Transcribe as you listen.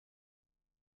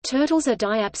Turtles are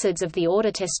diapsids of the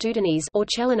order Testudines or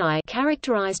Chelinae,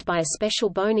 characterized by a special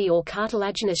bony or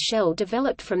cartilaginous shell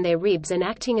developed from their ribs and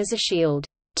acting as a shield.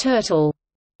 Turtle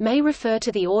may refer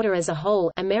to the order as a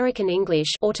whole, American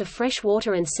English, or to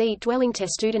freshwater and sea-dwelling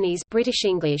Testudines, British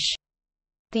English.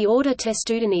 The order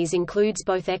Testudines includes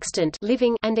both extant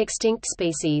living and extinct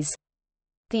species.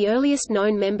 The earliest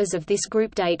known members of this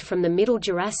group date from the Middle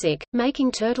Jurassic,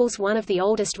 making turtles one of the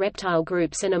oldest reptile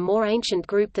groups and a more ancient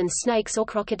group than snakes or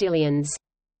crocodilians.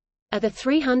 Of the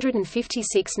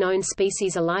 356 known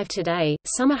species alive today,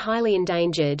 some are highly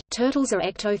endangered. Turtles are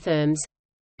ectotherms,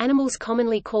 animals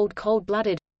commonly called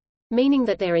cold-blooded, meaning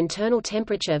that their internal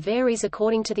temperature varies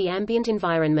according to the ambient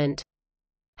environment.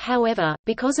 However,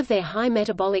 because of their high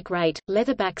metabolic rate,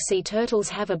 leatherback sea turtles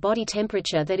have a body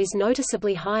temperature that is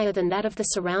noticeably higher than that of the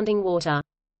surrounding water.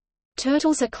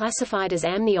 Turtles are classified as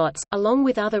amniotes, along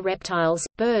with other reptiles,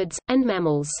 birds, and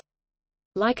mammals.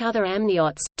 Like other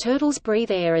amniotes, turtles breathe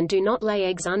air and do not lay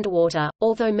eggs underwater,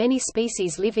 although many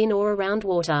species live in or around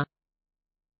water.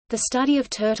 The study of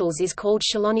turtles is called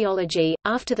Cheloneology,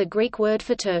 after the Greek word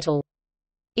for turtle.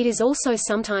 It is also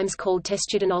sometimes called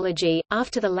Testudinology,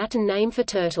 after the Latin name for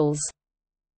turtles.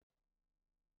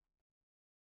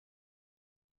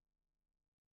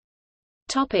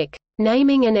 Topic: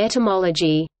 Naming and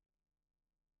etymology.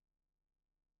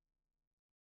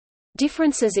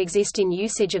 Differences exist in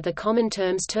usage of the common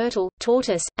terms turtle,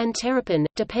 tortoise, and terrapin,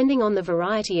 depending on the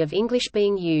variety of English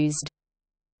being used.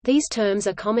 These terms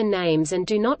are common names and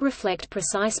do not reflect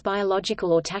precise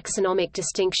biological or taxonomic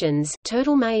distinctions.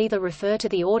 Turtle may either refer to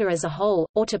the order as a whole,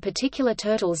 or to particular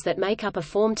turtles that make up a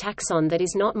form taxon that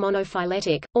is not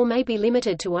monophyletic, or may be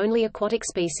limited to only aquatic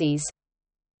species.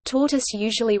 Tortoise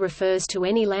usually refers to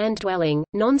any land-dwelling,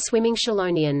 non-swimming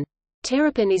chelonian.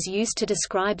 Terrapin is used to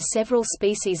describe several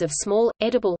species of small,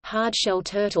 edible, hard-shell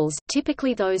turtles,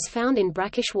 typically those found in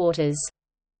brackish waters.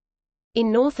 In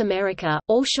North America,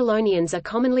 all chelonians are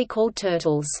commonly called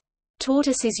turtles.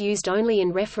 Tortoise is used only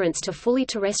in reference to fully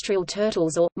terrestrial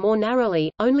turtles or, more narrowly,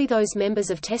 only those members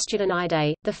of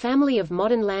Testudinidae, the family of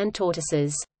modern land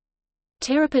tortoises.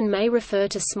 Terrapin may refer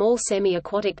to small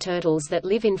semi-aquatic turtles that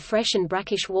live in fresh and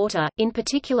brackish water, in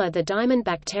particular the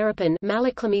diamondback terrapin,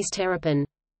 Malaclamys terrapin.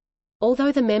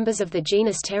 Although the members of the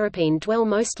genus Terrapin dwell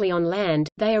mostly on land,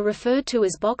 they are referred to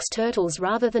as box turtles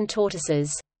rather than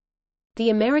tortoises.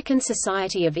 The American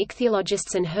Society of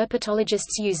Ichthyologists and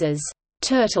Herpetologists uses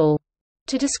turtle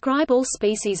to describe all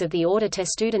species of the order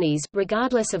Testudines,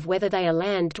 regardless of whether they are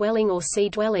land-dwelling or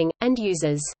sea-dwelling, and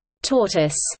uses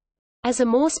tortoise as a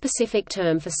more specific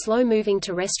term for slow-moving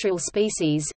terrestrial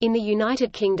species. In the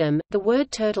United Kingdom, the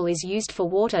word turtle is used for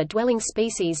water-dwelling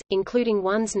species, including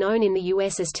ones known in the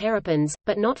US as terrapins,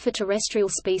 but not for terrestrial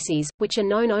species, which are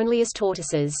known only as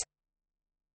tortoises.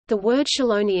 The word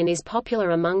chelonian is popular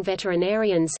among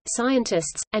veterinarians,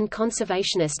 scientists, and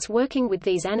conservationists working with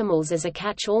these animals as a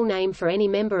catch-all name for any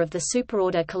member of the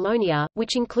superorder Chelonia,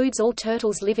 which includes all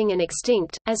turtles living and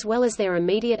extinct, as well as their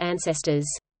immediate ancestors.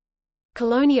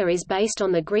 Chelonia is based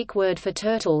on the Greek word for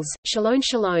turtles,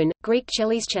 chelone, Greek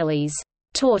chelis.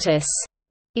 Tortoise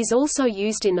is also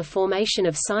used in the formation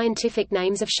of scientific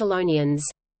names of chelonians.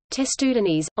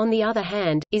 Testudines, on the other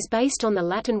hand, is based on the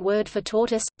Latin word for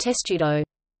tortoise, testudo.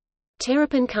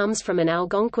 Terrapin comes from an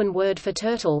Algonquin word for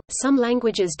turtle. Some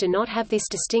languages do not have this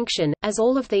distinction, as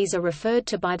all of these are referred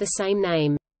to by the same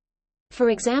name.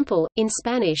 For example, in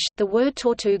Spanish, the word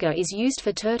tortuga is used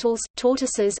for turtles,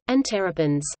 tortoises, and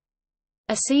terrapins.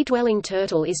 A sea-dwelling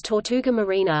turtle is Tortuga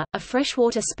marina, a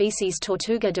freshwater species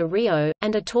Tortuga de Rio,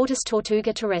 and a tortoise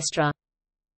Tortuga terrestre.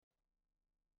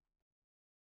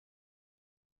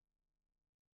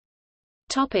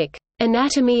 Topic: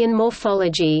 Anatomy and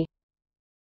morphology.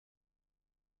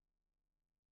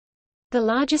 The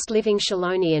largest living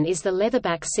chelonian is the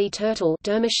leatherback sea turtle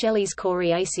Dermacheles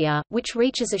coriacea, which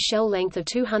reaches a shell length of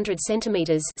 200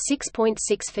 cm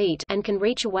 (6.6 feet) and can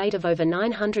reach a weight of over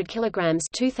 900 kg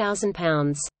 (2,000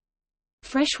 pounds).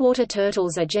 Freshwater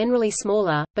turtles are generally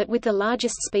smaller, but with the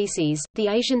largest species, the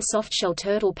Asian softshell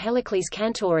turtle Pellicles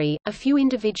cantori, a few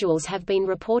individuals have been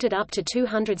reported up to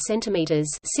 200 cm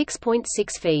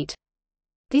 (6.6 feet).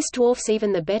 This dwarfs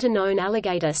even the better-known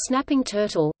alligator snapping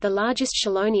turtle, the largest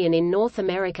chelonian in North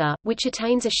America, which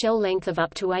attains a shell length of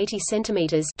up to 80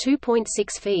 cm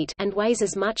 (2.6 feet) and weighs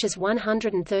as much as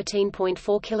 113.4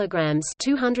 kg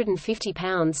 (250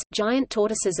 pounds). Giant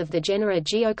tortoises of the genera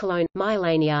Geochelone,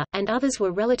 Myelania, and others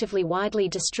were relatively widely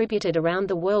distributed around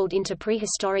the world into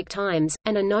prehistoric times,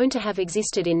 and are known to have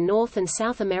existed in North and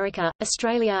South America,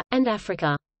 Australia, and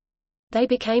Africa. They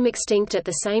became extinct at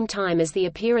the same time as the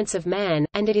appearance of man,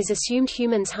 and it is assumed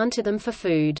humans hunted them for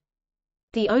food.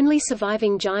 The only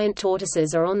surviving giant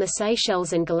tortoises are on the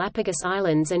Seychelles and Galapagos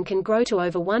Islands and can grow to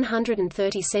over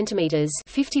 130 centimeters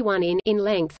 (51 in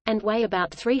length, and weigh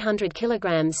about 300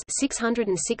 kilograms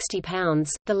 (660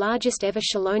 pounds). The largest ever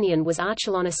chelonian was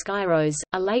Archelon,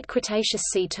 a late Cretaceous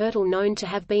sea turtle known to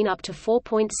have been up to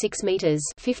 4.6 meters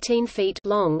 (15 feet)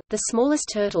 long. The smallest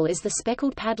turtle is the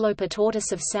speckled padloper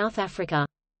tortoise of South Africa.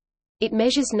 It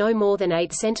measures no more than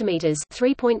 8 centimeters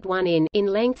 (3.1 in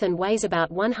length and weighs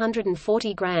about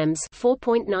 140 grams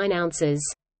 (4.9 ounces).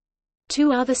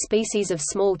 Two other species of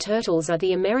small turtles are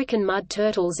the American mud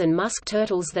turtles and musk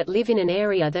turtles that live in an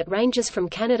area that ranges from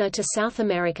Canada to South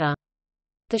America.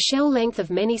 The shell length of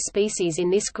many species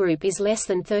in this group is less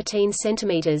than 13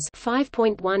 centimeters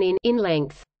 (5.1 in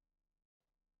length.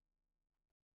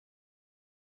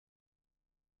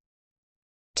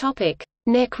 Topic: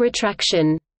 Neck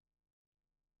retraction.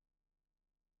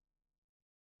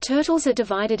 Turtles are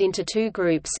divided into two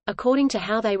groups, according to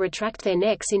how they retract their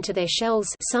necks into their shells,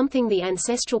 something the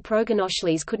ancestral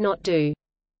Progonochles could not do.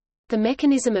 The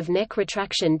mechanism of neck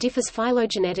retraction differs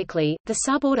phylogenetically. The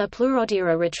suborder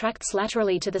Pleurodira retracts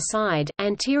laterally to the side,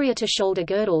 anterior to shoulder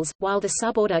girdles, while the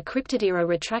suborder Cryptodira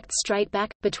retracts straight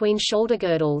back, between shoulder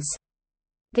girdles.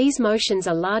 These motions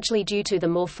are largely due to the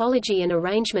morphology and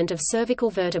arrangement of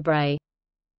cervical vertebrae.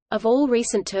 Of all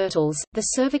recent turtles, the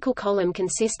cervical column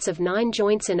consists of 9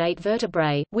 joints and 8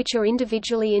 vertebrae, which are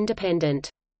individually independent.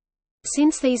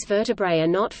 Since these vertebrae are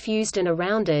not fused and are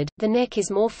rounded, the neck is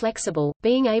more flexible,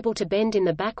 being able to bend in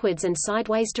the backwards and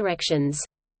sideways directions.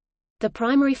 The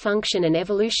primary function and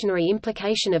evolutionary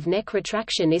implication of neck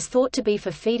retraction is thought to be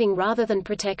for feeding rather than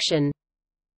protection.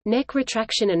 Neck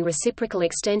retraction and reciprocal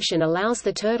extension allows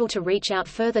the turtle to reach out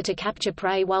further to capture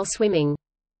prey while swimming.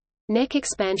 Neck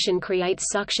expansion creates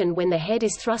suction when the head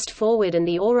is thrust forward and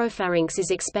the oropharynx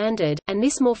is expanded, and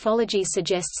this morphology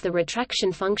suggests the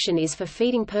retraction function is for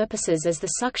feeding purposes as the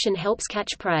suction helps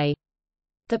catch prey.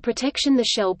 The protection the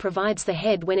shell provides the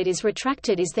head when it is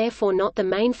retracted is therefore not the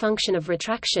main function of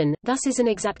retraction, thus is an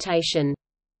exaptation.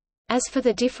 As for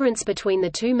the difference between the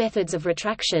two methods of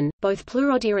retraction, both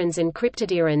Pleurodirans and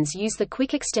Cryptodirans use the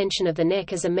quick extension of the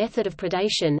neck as a method of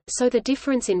predation, so the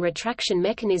difference in retraction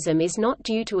mechanism is not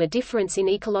due to a difference in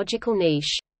ecological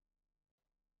niche.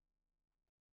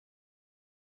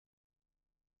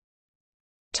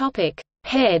 Topic: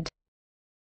 Head.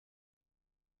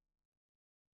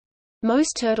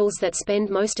 Most turtles that spend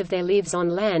most of their lives on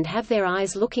land have their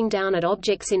eyes looking down at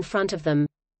objects in front of them.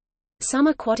 Some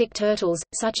aquatic turtles,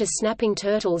 such as snapping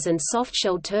turtles and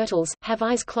soft-shelled turtles, have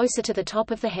eyes closer to the top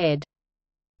of the head.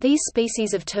 These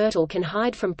species of turtle can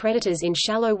hide from predators in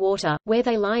shallow water, where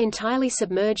they lie entirely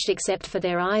submerged except for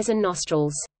their eyes and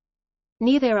nostrils.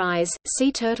 Near their eyes,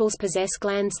 sea turtles possess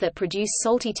glands that produce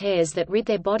salty tears that rid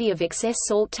their body of excess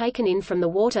salt taken in from the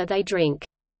water they drink.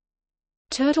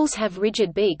 Turtles have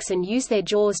rigid beaks and use their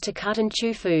jaws to cut and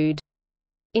chew food.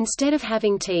 Instead of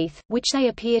having teeth, which they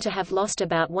appear to have lost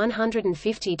about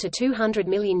 150 to 200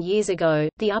 million years ago,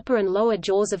 the upper and lower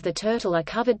jaws of the turtle are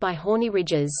covered by horny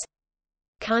ridges.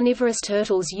 Carnivorous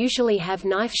turtles usually have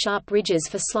knife-sharp ridges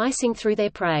for slicing through their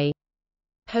prey.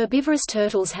 Herbivorous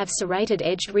turtles have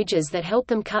serrated-edged ridges that help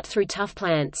them cut through tough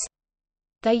plants.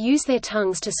 They use their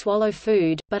tongues to swallow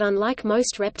food, but unlike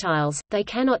most reptiles, they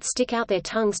cannot stick out their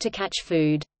tongues to catch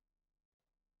food.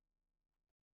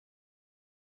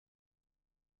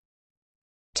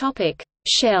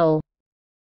 Shell.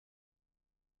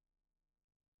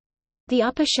 The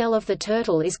upper shell of the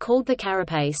turtle is called the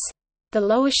carapace. The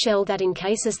lower shell that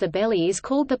encases the belly is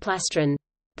called the plastron.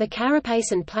 The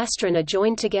carapace and plastron are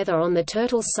joined together on the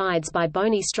turtle's sides by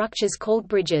bony structures called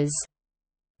bridges.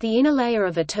 The inner layer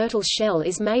of a turtle's shell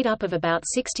is made up of about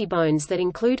 60 bones that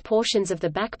include portions of the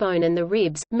backbone and the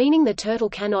ribs, meaning the turtle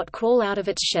cannot crawl out of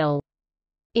its shell.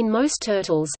 In most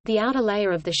turtles, the outer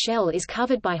layer of the shell is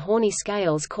covered by horny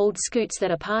scales called scutes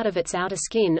that are part of its outer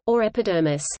skin, or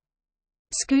epidermis.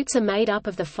 Scutes are made up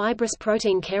of the fibrous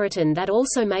protein keratin that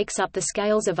also makes up the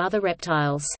scales of other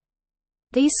reptiles.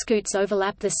 These scutes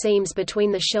overlap the seams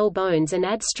between the shell bones and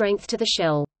add strength to the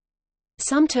shell.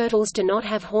 Some turtles do not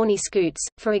have horny scutes,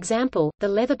 for example, the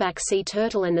leatherback sea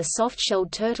turtle and the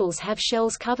soft-shelled turtles have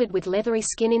shells covered with leathery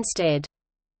skin instead.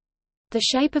 The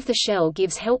shape of the shell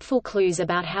gives helpful clues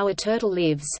about how a turtle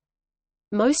lives.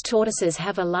 Most tortoises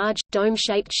have a large,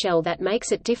 dome-shaped shell that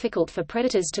makes it difficult for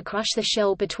predators to crush the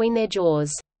shell between their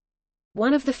jaws.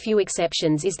 One of the few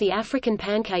exceptions is the African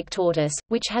pancake tortoise,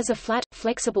 which has a flat,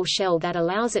 flexible shell that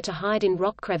allows it to hide in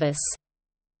rock crevice.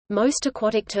 Most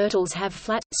aquatic turtles have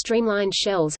flat, streamlined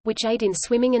shells, which aid in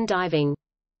swimming and diving.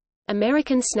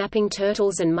 American snapping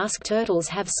turtles and musk turtles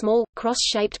have small,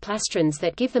 cross-shaped plastrons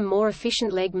that give them more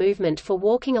efficient leg movement for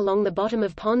walking along the bottom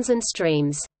of ponds and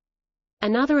streams.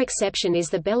 Another exception is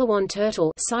the Belawan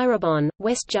turtle Cirebon,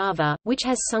 West Java, which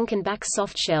has sunken back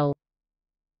soft shell.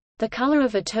 The color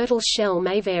of a turtle's shell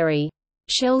may vary.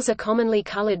 Shells are commonly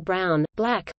colored brown,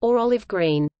 black, or olive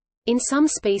green. In some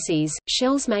species,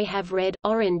 shells may have red,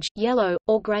 orange, yellow,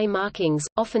 or gray markings,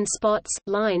 often spots,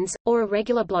 lines, or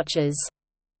irregular blotches.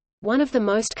 One of the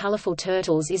most colorful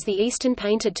turtles is the eastern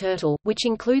painted turtle, which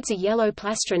includes a yellow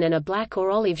plastron and a black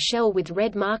or olive shell with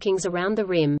red markings around the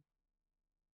rim.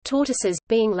 Tortoises,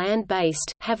 being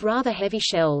land-based, have rather heavy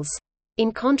shells.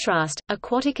 In contrast,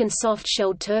 aquatic and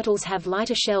soft-shelled turtles have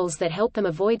lighter shells that help them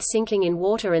avoid sinking in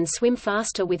water and swim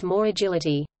faster with more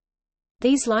agility.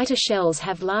 These lighter shells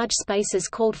have large spaces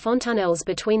called fontanelles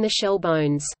between the shell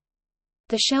bones.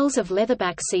 The shells of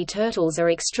leatherback sea turtles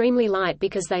are extremely light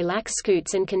because they lack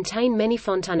scutes and contain many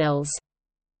fontanelles.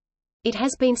 It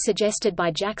has been suggested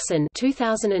by Jackson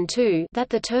 2002 that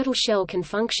the turtle shell can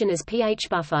function as pH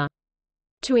buffer.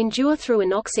 To endure through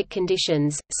anoxic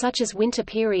conditions, such as winter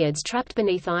periods trapped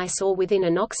beneath ice or within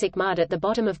anoxic mud at the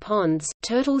bottom of ponds,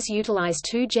 turtles utilize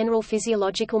two general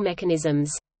physiological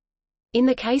mechanisms. In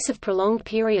the case of prolonged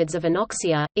periods of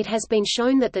anoxia, it has been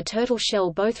shown that the turtle shell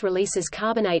both releases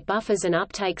carbonate buffers and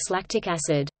uptakes lactic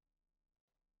acid.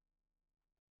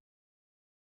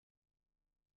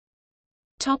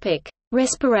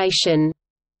 Respiration.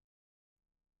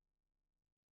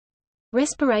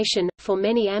 Respiration, for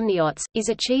many amniotes, is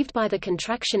achieved by the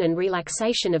contraction and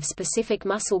relaxation of specific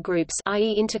muscle groups,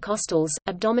 i.e. intercostals,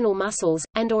 abdominal muscles,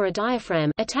 and/or a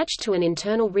diaphragm, attached to an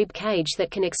internal rib cage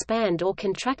that can expand or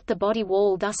contract the body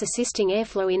wall, thus assisting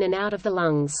airflow in and out of the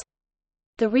lungs.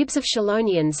 The ribs of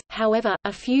chelonians, however,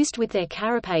 are fused with their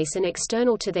carapace and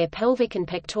external to their pelvic and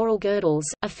pectoral girdles,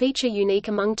 a feature unique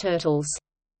among turtles.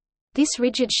 This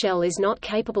rigid shell is not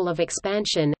capable of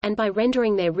expansion, and by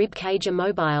rendering their rib cage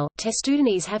immobile,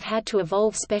 testudines have had to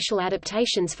evolve special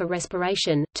adaptations for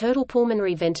respiration. Turtle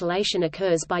pulmonary ventilation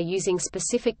occurs by using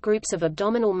specific groups of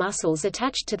abdominal muscles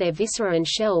attached to their viscera and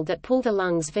shell that pull the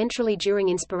lungs ventrally during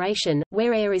inspiration,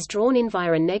 where air is drawn in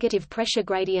via a negative pressure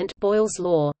gradient, Boyle's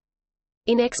law.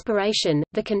 In expiration,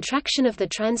 the contraction of the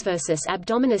transversus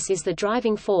abdominis is the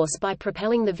driving force by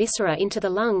propelling the viscera into the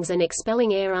lungs and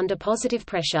expelling air under positive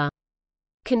pressure.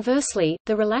 Conversely,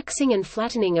 the relaxing and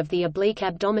flattening of the oblique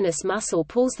abdominis muscle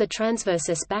pulls the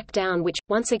transversus back down, which,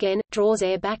 once again, draws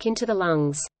air back into the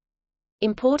lungs.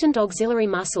 Important auxiliary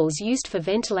muscles used for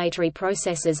ventilatory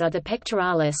processes are the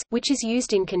pectoralis, which is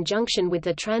used in conjunction with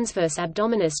the transverse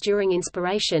abdominis during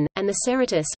inspiration, and the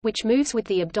serratus, which moves with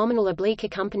the abdominal oblique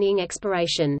accompanying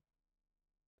expiration.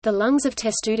 The lungs of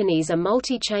testudines are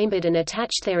multi-chambered and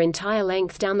attached their entire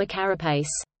length down the carapace.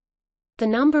 The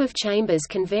number of chambers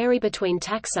can vary between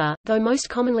taxa, though most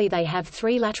commonly they have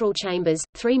 3 lateral chambers,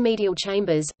 3 medial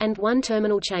chambers, and 1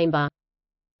 terminal chamber.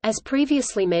 As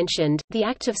previously mentioned, the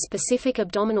act of specific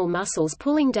abdominal muscles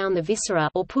pulling down the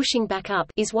viscera or pushing back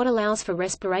up is what allows for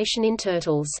respiration in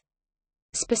turtles.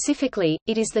 Specifically,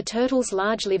 it is the turtle's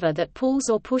large liver that pulls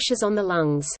or pushes on the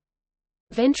lungs.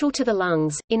 Ventral to the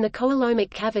lungs, in the coelomic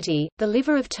cavity, the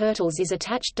liver of turtles is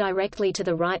attached directly to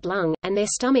the right lung, and their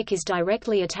stomach is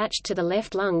directly attached to the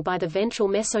left lung by the ventral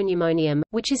mesopneumonium,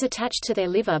 which is attached to their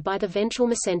liver by the ventral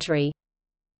mesentery.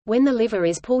 When the liver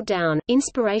is pulled down,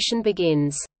 inspiration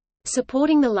begins.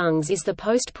 Supporting the lungs is the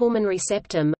postpulmonary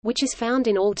septum, which is found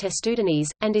in all testudines,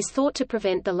 and is thought to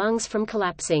prevent the lungs from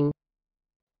collapsing.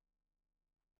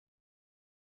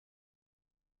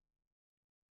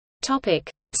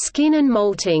 Skin and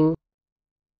molting.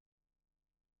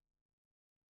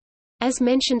 As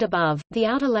mentioned above, the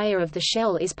outer layer of the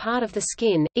shell is part of the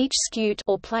skin. Each scute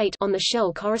or plate on the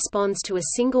shell corresponds to a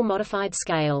single modified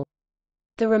scale.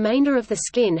 The remainder of the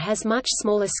skin has much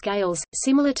smaller scales,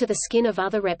 similar to the skin of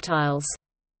other reptiles.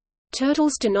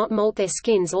 Turtles do not molt their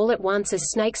skins all at once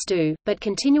as snakes do, but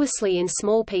continuously in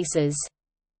small pieces.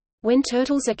 When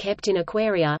turtles are kept in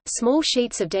aquaria, small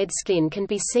sheets of dead skin can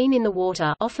be seen in the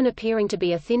water, often appearing to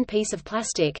be a thin piece of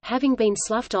plastic, having been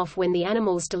sloughed off when the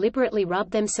animals deliberately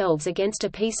rub themselves against a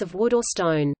piece of wood or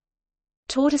stone.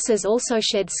 Tortoises also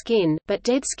shed skin, but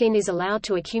dead skin is allowed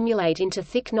to accumulate into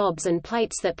thick knobs and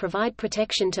plates that provide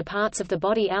protection to parts of the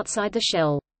body outside the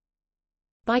shell.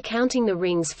 By counting the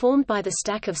rings formed by the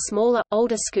stack of smaller,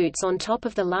 older scutes on top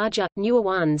of the larger, newer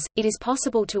ones, it is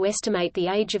possible to estimate the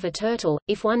age of a turtle,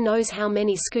 if one knows how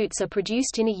many scutes are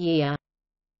produced in a year.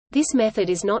 This method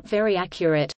is not very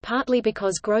accurate, partly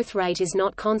because growth rate is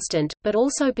not constant, but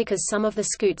also because some of the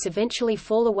scutes eventually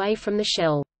fall away from the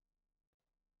shell.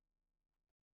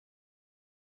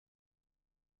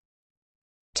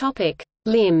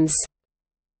 Limbs.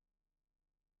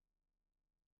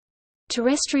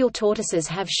 Terrestrial tortoises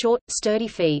have short, sturdy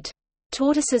feet.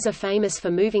 Tortoises are famous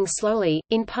for moving slowly,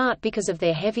 in part because of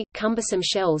their heavy, cumbersome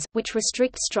shells, which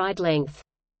restrict stride length.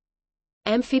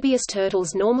 Amphibious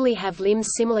turtles normally have limbs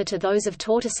similar to those of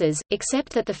tortoises,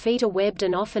 except that the feet are webbed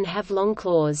and often have long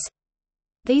claws.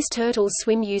 These turtles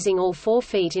swim using all 4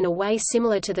 feet in a way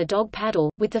similar to the dog paddle,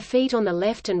 with the feet on the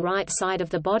left and right side of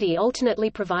the body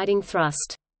alternately providing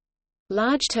thrust.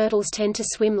 Large turtles tend to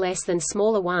swim less than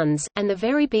smaller ones, and the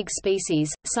very big species,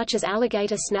 such as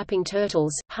alligator snapping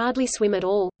turtles, hardly swim at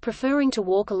all, preferring to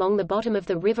walk along the bottom of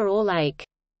the river or lake.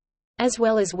 As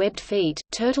well as webbed feet,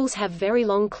 turtles have very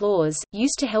long claws,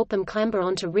 used to help them clamber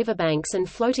onto riverbanks and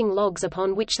floating logs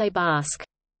upon which they bask.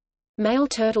 Male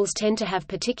turtles tend to have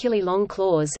particularly long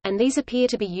claws, and these appear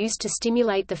to be used to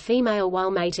stimulate the female while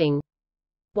mating.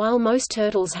 While most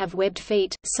turtles have webbed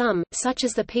feet, some, such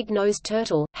as the pig-nosed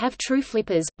turtle, have true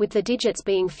flippers, with the digits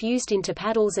being fused into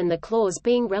paddles and the claws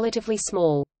being relatively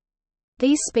small.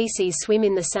 These species swim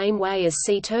in the same way as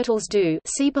sea turtles do,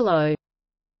 see below.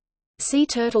 Sea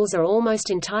turtles are almost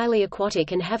entirely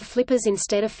aquatic and have flippers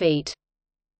instead of feet.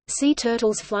 Sea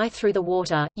turtles fly through the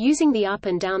water, using the up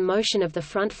and down motion of the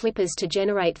front flippers to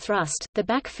generate thrust. The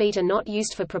back feet are not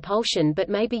used for propulsion but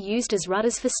may be used as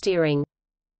rudders for steering.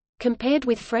 Compared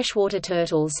with freshwater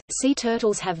turtles, sea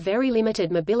turtles have very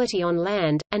limited mobility on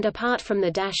land, and apart from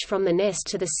the dash from the nest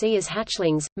to the sea as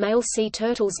hatchlings, male sea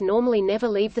turtles normally never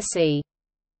leave the sea.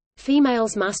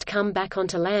 Females must come back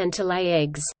onto land to lay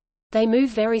eggs. They move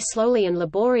very slowly and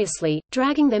laboriously,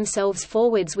 dragging themselves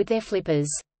forwards with their flippers.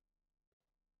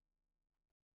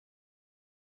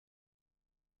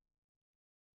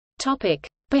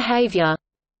 Behavior.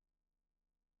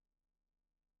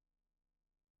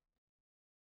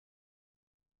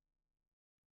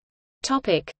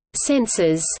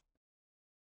 Senses.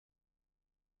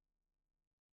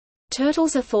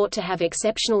 Turtles are thought to have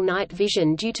exceptional night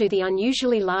vision due to the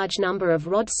unusually large number of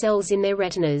rod cells in their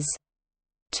retinas.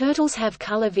 Turtles have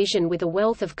color vision with a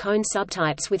wealth of cone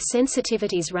subtypes with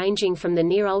sensitivities ranging from the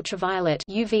near ultraviolet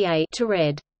UVA to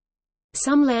red.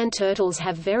 Some land turtles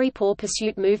have very poor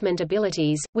pursuit movement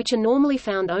abilities, which are normally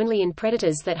found only in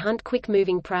predators that hunt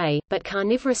quick-moving prey, but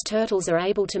carnivorous turtles are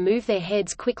able to move their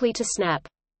heads quickly to snap.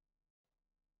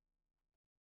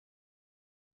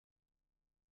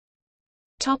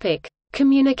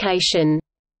 Communication.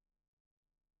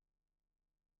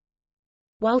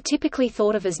 While typically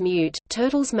thought of as mute,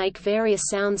 turtles make various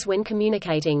sounds when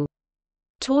communicating.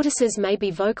 Tortoises may be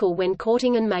vocal when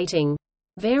courting and mating.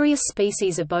 Various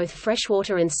species of both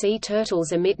freshwater and sea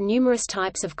turtles emit numerous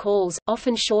types of calls,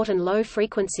 often short and low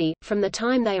frequency, from the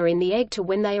time they are in the egg to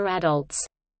when they are adults.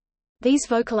 These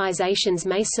vocalizations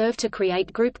may serve to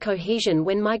create group cohesion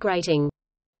when migrating.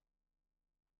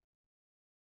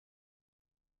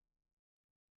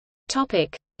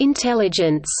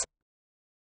 Intelligence.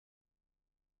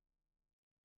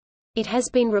 It has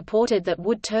been reported that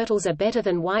wood turtles are better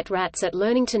than white rats at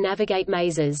learning to navigate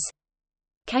mazes.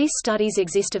 Case studies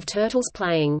exist of turtles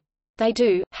playing. They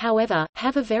do, however,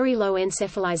 have a very low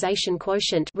encephalization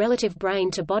quotient relative brain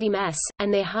to body mass,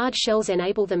 and their hard shells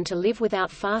enable them to live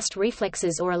without fast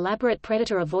reflexes or elaborate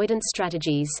predator avoidance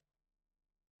strategies.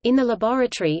 In the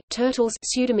laboratory, turtles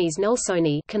Pseudomys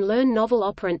nelsoni can learn novel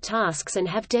operant tasks and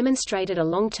have demonstrated a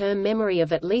long-term memory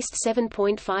of at least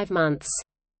 7.5 months.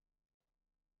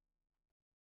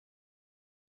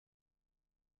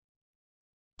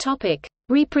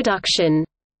 Reproduction.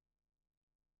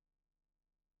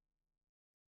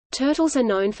 Turtles are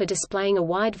known for displaying a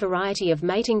wide variety of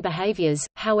mating behaviors,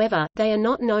 however, they are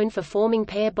not known for forming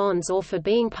pair bonds or for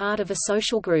being part of a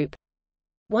social group.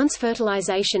 Once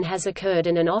fertilization has occurred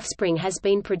and an offspring has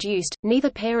been produced, neither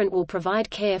parent will provide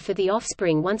care for the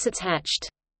offspring once it's hatched.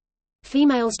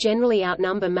 Females generally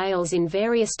outnumber males in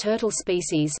various turtle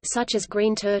species such as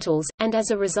green turtles, and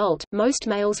as a result, most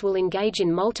males will engage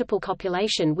in multiple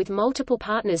copulation with multiple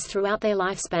partners throughout their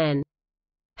lifespan.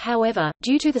 However,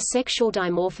 due to the sexual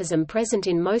dimorphism present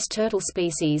in most turtle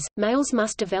species, males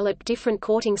must develop different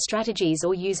courting strategies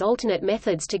or use alternate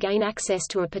methods to gain access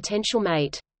to a potential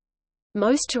mate.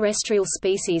 Most terrestrial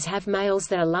species have males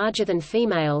that are larger than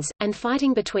females, and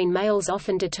fighting between males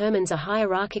often determines a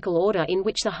hierarchical order in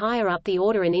which the higher up the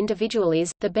order an individual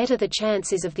is, the better the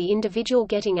chance is of the individual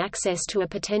getting access to a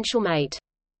potential mate.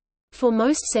 For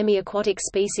most semi-aquatic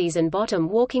species and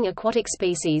bottom-walking aquatic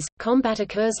species, combat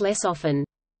occurs less often.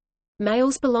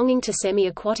 Males belonging to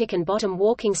semi-aquatic and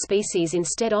bottom-walking species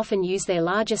instead often use their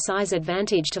larger size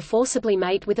advantage to forcibly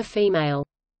mate with a female.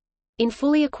 In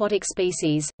fully aquatic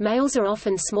species, males are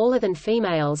often smaller than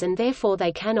females and therefore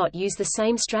they cannot use the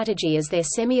same strategy as their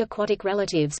semi-aquatic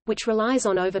relatives, which relies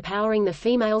on overpowering the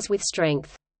females with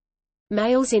strength.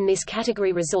 Males in this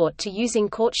category resort to using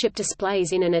courtship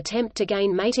displays in an attempt to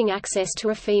gain mating access to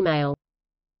a female.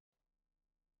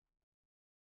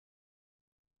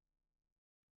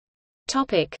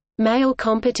 Male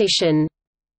competition.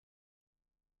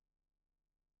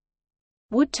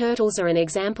 Wood turtles are an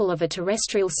example of a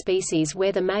terrestrial species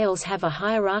where the males have a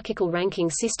hierarchical ranking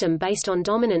system based on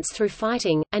dominance through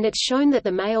fighting, and it's shown that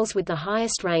the males with the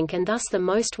highest rank and thus the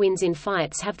most wins in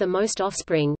fights have the most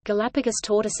offspring. Galapagos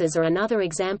tortoises are another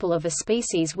example of a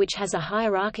species which has a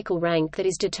hierarchical rank that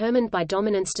is determined by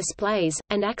dominance displays,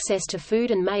 and access to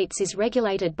food and mates is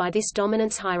regulated by this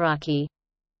dominance hierarchy.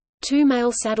 Two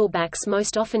male saddlebacks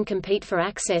most often compete for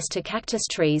access to cactus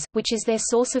trees, which is their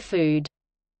source of food.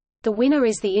 The winner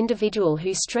is the individual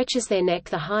who stretches their neck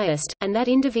the highest, and that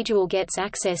individual gets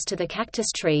access to the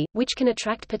cactus tree, which can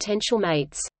attract potential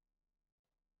mates.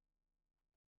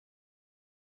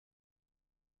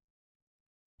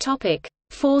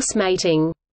 Force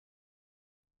mating.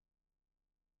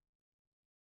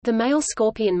 The male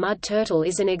scorpion mud turtle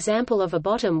is an example of a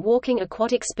bottom-walking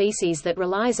aquatic species that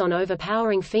relies on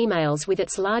overpowering females with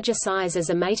its larger size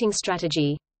as a mating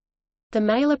strategy. The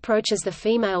male approaches the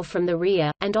female from the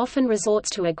rear, and often resorts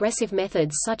to aggressive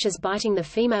methods such as biting the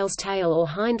female's tail or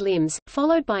hind limbs,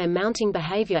 followed by a mounting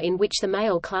behavior in which the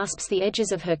male clasps the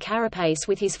edges of her carapace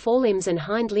with his forelimbs and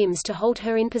hind limbs to hold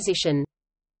her in position.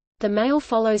 The male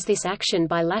follows this action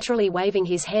by laterally waving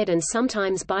his head and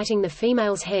sometimes biting the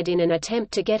female's head in an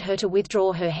attempt to get her to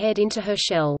withdraw her head into her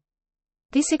shell.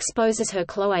 This exposes her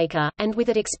cloaca, and with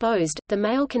it exposed, the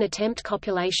male can attempt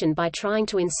copulation by trying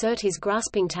to insert his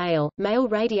grasping tail. Male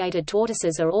radiated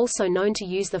tortoises are also known to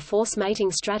use the force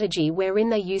mating strategy wherein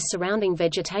they use surrounding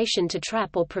vegetation to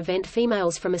trap or prevent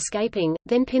females from escaping,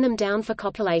 then pin them down for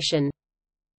copulation.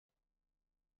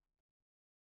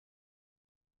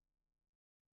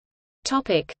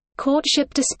 Topic: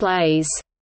 Courtship displays.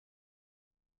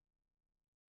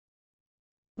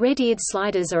 Red-eared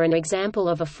sliders are an example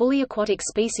of a fully aquatic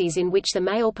species in which the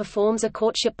male performs a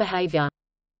courtship behavior.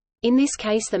 In this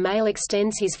case the male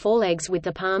extends his forelegs with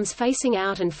the palms facing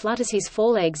out and flutters his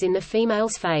forelegs in the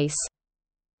female's face.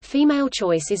 Female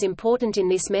choice is important in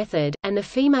this method, and the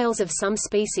females of some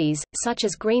species, such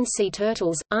as green sea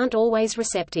turtles, aren't always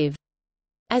receptive.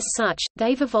 As such,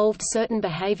 they've evolved certain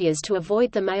behaviors to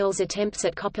avoid the male's attempts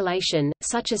at copulation,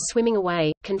 such as swimming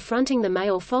away, confronting the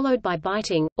male followed by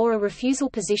biting, or a refusal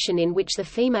position in which the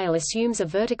female assumes a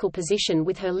vertical position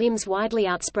with her limbs widely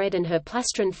outspread and her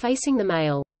plastron facing the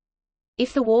male.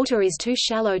 If the water is too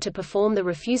shallow to perform the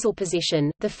refusal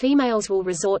position, the females will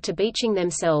resort to beaching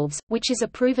themselves, which is a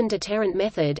proven deterrent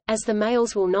method, as the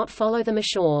males will not follow them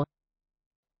ashore.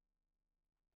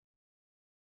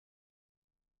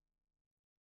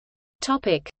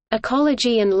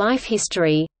 Ecology and life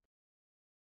history.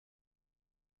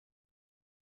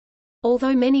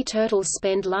 Although many turtles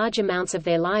spend large amounts of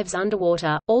their lives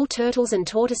underwater, all turtles and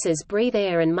tortoises breathe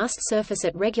air and must surface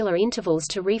at regular intervals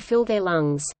to refill their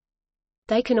lungs.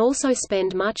 They can also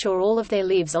spend much or all of their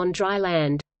lives on dry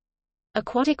land.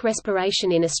 Aquatic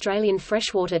respiration in Australian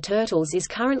freshwater turtles is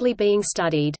currently being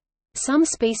studied. Some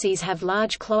species have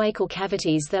large cloacal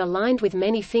cavities that are lined with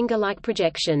many finger-like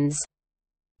projections.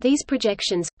 These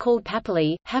projections, called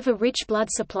papillae, have a rich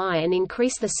blood supply and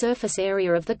increase the surface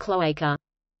area of the cloaca.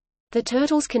 The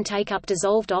turtles can take up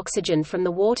dissolved oxygen from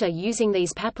the water using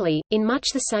these papillae, in much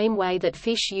the same way that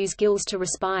fish use gills to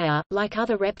respire. Like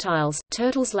other reptiles,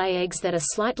 turtles lay eggs that are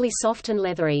slightly soft and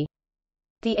leathery.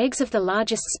 The eggs of the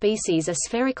largest species are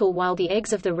spherical while the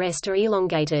eggs of the rest are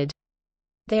elongated.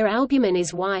 Their albumin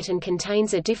is white and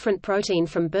contains a different protein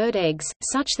from bird eggs,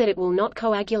 such that it will not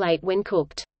coagulate when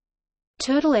cooked.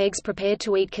 Turtle eggs prepared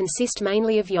to eat consist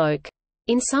mainly of yolk.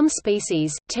 In some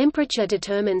species, temperature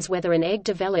determines whether an egg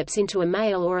develops into a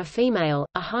male or a female.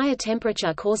 A higher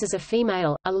temperature causes a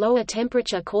female, a lower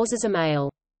temperature causes a male.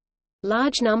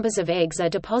 Large numbers of eggs are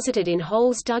deposited in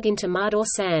holes dug into mud or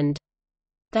sand.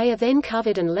 They are then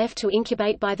covered and left to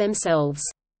incubate by themselves.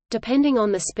 Depending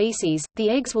on the species, the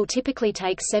eggs will typically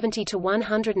take 70 to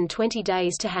 120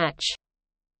 days to hatch.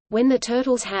 When the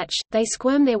turtles hatch, they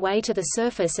squirm their way to the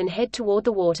surface and head toward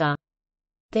the water.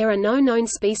 There are no known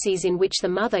species in which the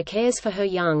mother cares for her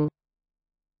young.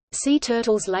 Sea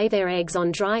turtles lay their eggs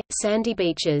on dry, sandy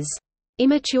beaches.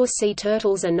 Immature sea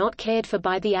turtles are not cared for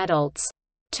by the adults.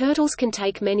 Turtles can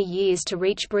take many years to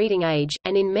reach breeding age,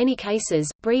 and in many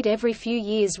cases, breed every few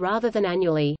years rather than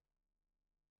annually.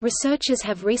 Researchers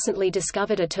have recently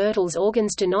discovered a turtle's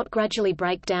organs do not gradually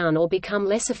break down or become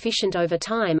less efficient over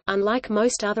time, unlike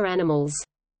most other animals.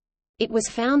 It was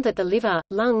found that the liver,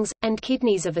 lungs, and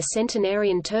kidneys of a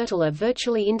centenarian turtle are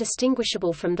virtually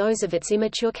indistinguishable from those of its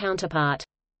immature counterpart.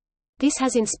 This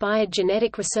has inspired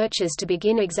genetic researchers to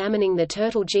begin examining the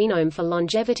turtle genome for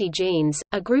longevity genes.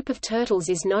 A group of turtles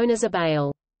is known as a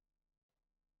bale.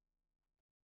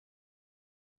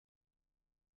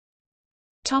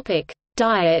 Topic: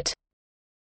 Diet.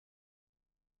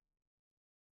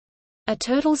 A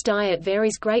turtle's diet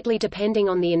varies greatly depending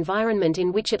on the environment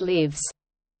in which it lives.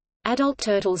 Adult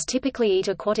turtles typically eat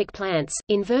aquatic plants,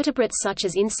 invertebrates such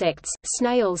as insects,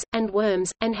 snails, and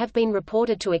worms, and have been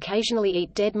reported to occasionally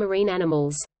eat dead marine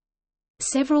animals.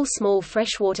 Several small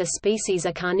freshwater species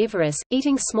are carnivorous,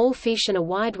 eating small fish and a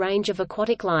wide range of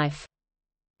aquatic life.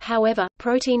 However,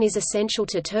 protein is essential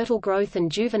to turtle growth,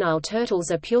 and juvenile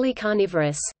turtles are purely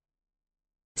carnivorous.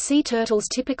 Sea turtles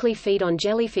typically feed on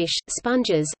jellyfish,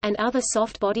 sponges, and other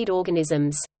soft-bodied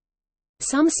organisms.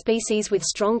 Some species with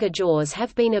stronger jaws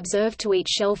have been observed to eat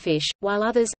shellfish, while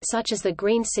others, such as the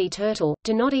green sea turtle,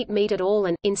 do not eat meat at all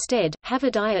and, instead, have a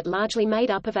diet largely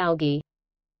made up of algae.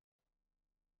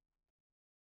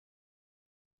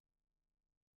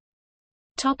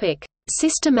 Topic: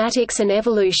 Systematics and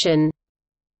evolution.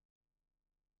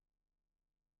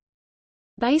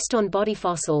 Based on body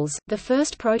fossils, the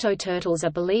first proto-turtles are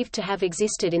believed to have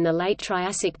existed in the late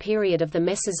Triassic period of the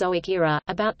Mesozoic era,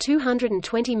 about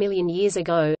 220 million years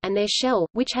ago, and their shell,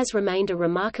 which has remained a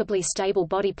remarkably stable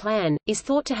body plan, is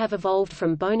thought to have evolved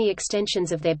from bony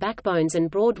extensions of their backbones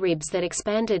and broad ribs that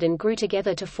expanded and grew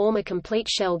together to form a complete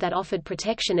shell that offered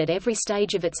protection at every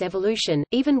stage of its evolution,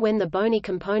 even when the bony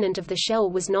component of the shell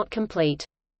was not complete.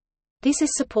 This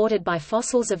is supported by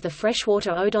fossils of the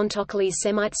freshwater Odontocles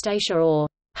semitestacea or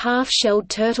half-shelled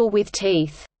turtle with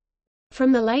teeth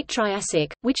from the late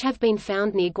Triassic, which have been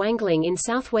found near Guangling in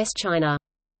southwest China.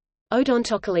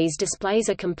 Odontocles displays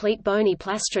a complete bony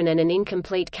plastron and an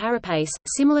incomplete carapace,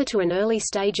 similar to an early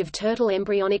stage of turtle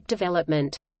embryonic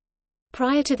development.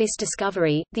 Prior to this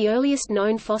discovery, the earliest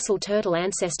known fossil turtle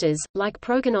ancestors, like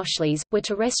Progenochles, were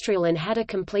terrestrial and had a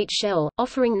complete shell,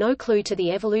 offering no clue to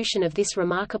the evolution of this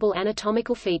remarkable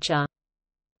anatomical feature.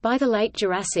 By the late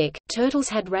Jurassic, turtles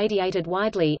had radiated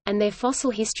widely, and their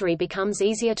fossil history becomes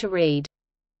easier to read.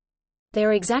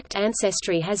 Their exact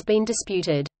ancestry has been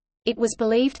disputed. It was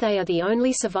believed they are the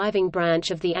only surviving branch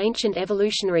of the ancient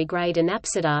evolutionary grade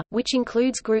Anapsida, which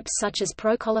includes groups such as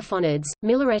procolophonids,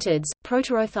 milleretids,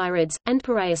 proterotherids, and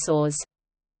paraosaurs.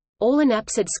 All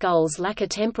anapsid skulls lack a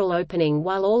temporal opening,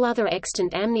 while all other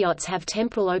extant amniotes have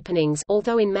temporal openings,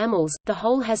 although in mammals, the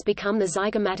whole has become the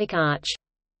zygomatic arch.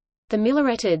 The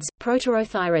milleretids,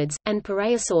 proterotherids, and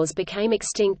paraosaurs became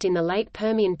extinct in the late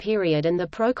Permian period and the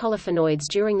procolophonids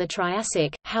during the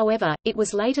Triassic. However, it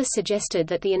was later suggested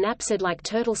that the anapsid-like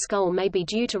turtle skull may be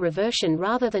due to reversion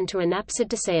rather than to anapsid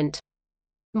descent.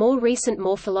 More recent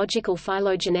morphological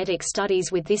phylogenetic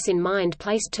studies with this in mind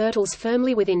placed turtles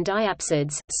firmly within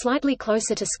diapsids, slightly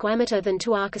closer to squamata than to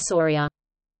archosauria.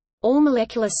 All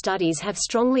molecular studies have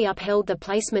strongly upheld the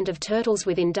placement of turtles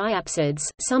within diapsids.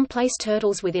 Some place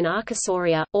turtles within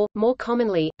archosauria, or, more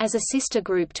commonly, as a sister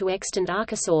group to extant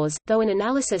archosaurs, though an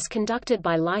analysis conducted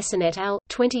by Lyson et al.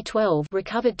 2012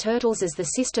 recovered turtles as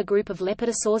the sister group of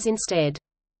lepidosaurs instead.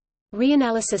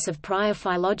 Reanalysis of prior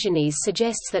phylogenies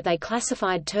suggests that they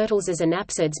classified turtles as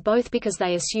anapsids both because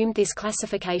they assumed this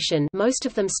classification, most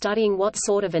of them studying what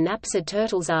sort of anapsid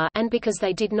turtles are, and because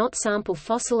they did not sample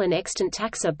fossil and extant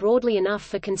taxa broadly enough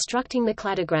for constructing the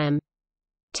cladogram.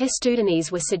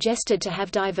 Testudines were suggested to have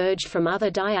diverged from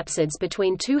other diapsids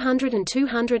between 200 and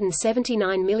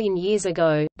 279 million years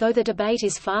ago, though the debate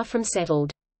is far from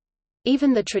settled.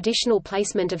 Even the traditional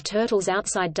placement of turtles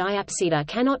outside diapsida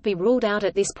cannot be ruled out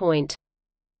at this point.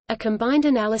 A combined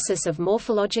analysis of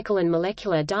morphological and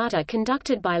molecular data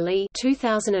conducted by Lee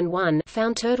 2001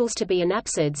 found turtles to be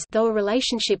anapsids, though a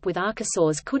relationship with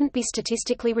archosaurs couldn't be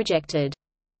statistically rejected.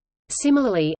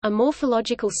 Similarly, a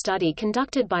morphological study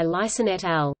conducted by Lyson et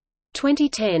al.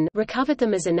 2010 recovered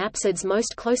them as anapsids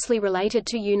most closely related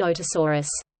to Eunotosaurus.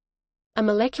 A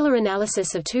molecular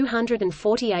analysis of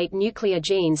 248 nuclear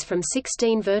genes from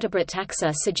 16 vertebrate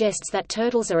taxa suggests that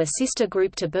turtles are a sister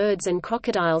group to birds and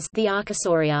crocodiles, the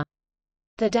Archosauria.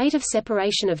 The date of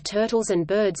separation of turtles and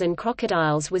birds and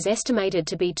crocodiles was estimated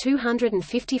to be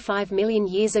 255 million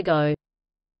years ago.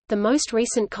 The most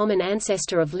recent common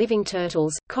ancestor of living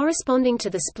turtles, corresponding to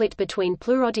the split between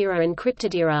Pleurodira and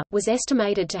Cryptodira, was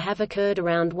estimated to have occurred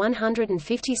around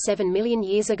 157 million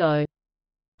years ago.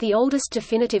 The oldest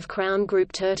definitive crown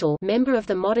group turtle, member of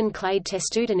the modern clade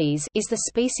Testudines, is the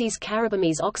species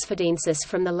Carabomys oxfordensis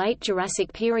from the late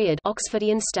Jurassic period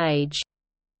Oxfordian stage.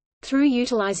 Through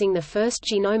utilizing the first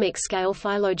genomic-scale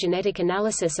phylogenetic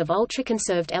analysis of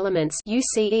ultraconserved elements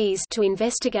 (UCEs) to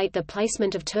investigate the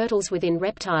placement of turtles within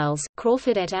reptiles,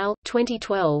 Crawford et al.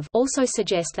 2012 also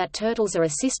suggest that turtles are a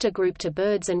sister group to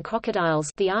birds and crocodiles,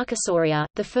 the Archosauria.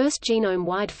 The first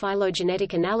genome-wide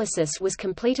phylogenetic analysis was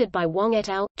completed by Wong et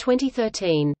al.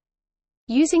 2013.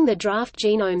 Using the draft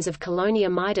genomes of Colonia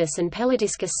mitis and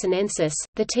Pelodiscus sinensis,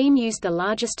 the team used the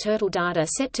largest turtle data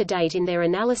set to date in their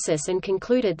analysis and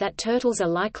concluded that turtles are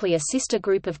likely a sister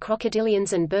group of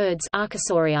crocodilians and birds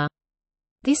Archosauria.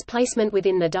 This placement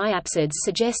within the diapsids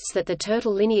suggests that the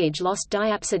turtle lineage lost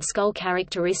diapsid skull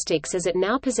characteristics as it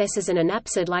now possesses an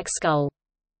anapsid-like skull.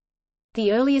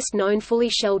 The earliest known fully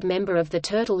shelled member of the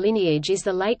turtle lineage is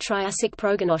the late Triassic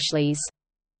Progonochles.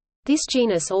 This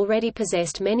genus already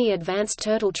possessed many advanced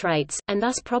turtle traits, and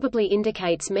thus probably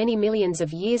indicates many millions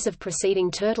of years of preceding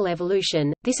turtle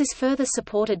evolution. This is further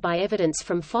supported by evidence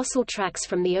from fossil tracks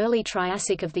from the early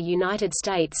Triassic of the United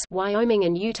States, Wyoming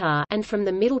and Utah, and from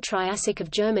the Middle Triassic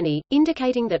of Germany,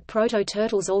 indicating that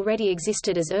proto-turtles already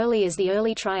existed as early as the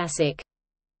early Triassic.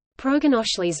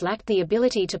 Progonochles lacked the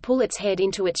ability to pull its head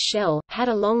into its shell, had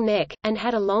a long neck, and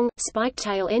had a long, spiked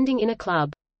tail ending in a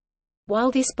club.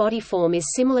 While this body form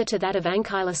is similar to that of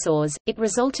ankylosaurs, it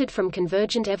resulted from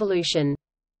convergent evolution.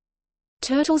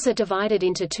 Turtles are divided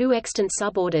into two extant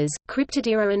suborders,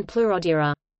 Cryptodira and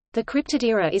Pleurodira. The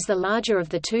Cryptodira is the larger of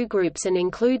the two groups and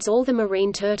includes all the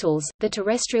marine turtles, the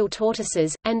terrestrial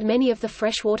tortoises, and many of the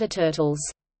freshwater turtles.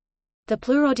 The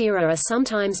Pleurodira are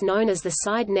sometimes known as the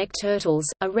side-neck turtles,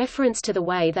 a reference to the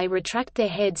way they retract their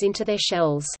heads into their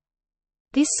shells.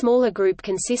 This smaller group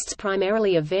consists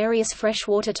primarily of various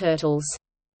freshwater turtles.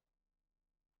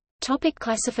 Topic: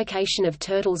 classification of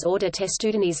turtles. Order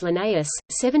Testudines Linnaeus,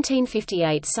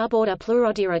 1758. Suborder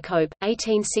Pleurodira Cope,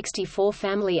 1864.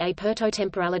 Family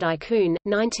Apertotemporalidae Kuhn,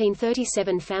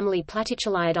 1937. Family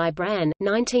Platychuliidae Bran,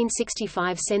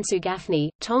 1965. Sensu Gaffney,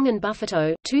 Tong and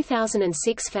Buffeto,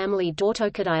 2006. Family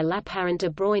Dortocadidae Lapparent de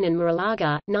Bruyne and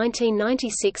Muralaga,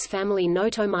 1996. Family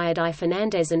Notomyidae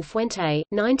Fernandez and Fuente,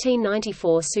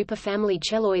 1994. Superfamily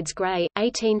Cheloids Gray,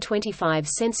 1825.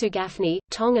 Sensu Gaffney,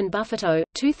 Tong and Buffeto,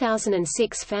 2006.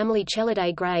 Family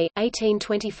Chelidae Gray,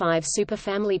 1825.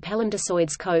 Superfamily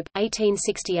Pelamdosoids Cope,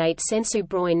 1868. Sensu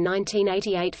Bruyne,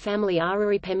 1988. Family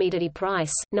Aruripemmididae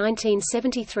Price,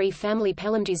 1973. Family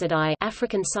Pelamdusidae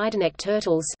African Sideneck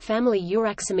Turtles, Family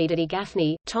Euraximididae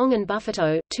Gaffney, Tong and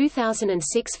Buffeto,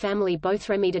 2006. Family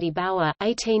Bothremididae Bauer,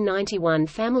 1891.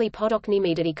 Family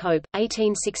Podocnemididae Cope,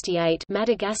 1868.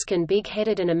 Madagascan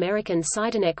Big-Headed and American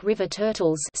Sideneck River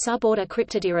Turtles, suborder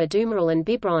Cryptodira Dumeral and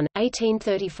Bibron,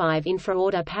 1835.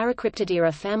 Infraorder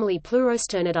Paracryptodira. Family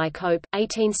Pleurosternidae Cope,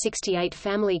 1868.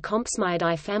 Family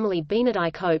Compsomyidae. Family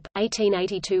Beanidae Cope,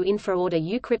 1882. Infraorder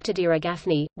Eucryptodira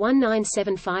Gaffney,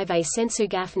 1975. Sensu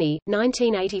Gaffney,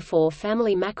 1984.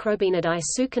 Family Macrobeanidae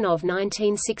Sukhanov,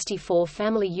 1964.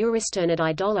 Family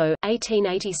Eurysternidae Dolo,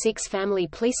 1886. Family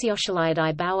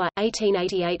Plesiochiliidae Bauer,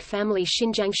 1888. Family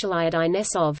Shinjangchiliidae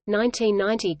Nesov,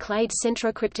 1990. Clade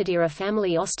Centrocryptodira.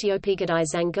 Family Osteopygadae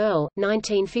Zangirl,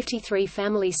 1953.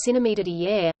 Family Cinnamididae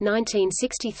Yare,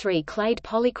 1963. Clade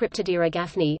Polycryptodira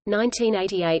Gaffney,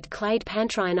 1988. Clade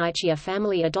Pantrionychia.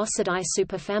 Family Odosidae.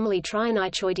 Superfamily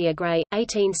Trionychoidea Gray,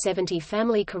 1870.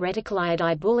 Family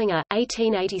Coreticoliidae Bullinger,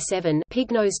 1887.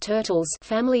 Pignose Turtles.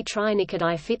 Family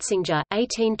Trionychidae Fitzinger,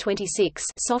 1826.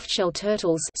 Softshell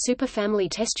Turtles. Superfamily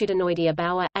Testudinoidea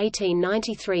Bauer,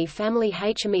 1893. Family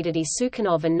Hamididae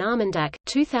Sukhanov and Narmandak,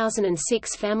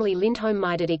 2006. Family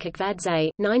Lindholmididae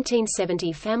Kakvadze,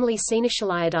 1970. Family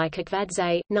Cenochiliidae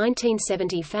Kakvadze,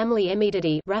 1970. Family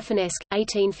Emididae Rafinesque,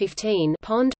 1815.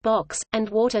 Pond, box, and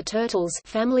water turtles.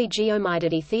 Family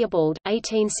Geomididae Theobald,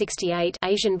 1868.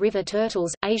 Asian river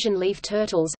turtles, Asian leaf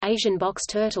turtles, Asian box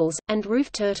turtles, and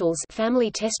roof turtles. Family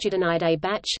Testudinidae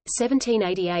Batch,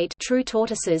 1788. True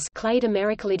tortoises. Clade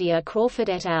Americalidia Crawford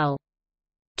et al.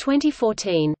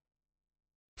 2014.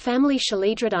 Family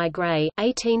Chelydridae Gray,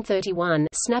 1831.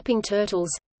 Snapping turtles.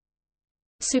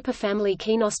 Superfamily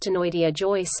Kenostonoidea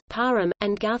Joyce, Parham,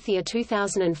 and Gauthia,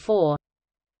 2004.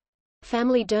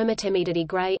 Family Dermatemididae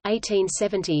Gray,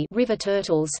 1870. River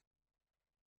turtles.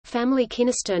 Family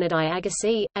Kinosternidae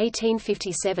Agassiz,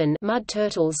 1857. Mud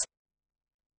turtles.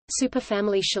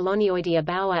 Superfamily Chelonioidea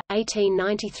Bauer,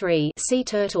 1893. Sea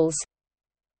turtles.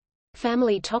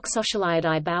 Family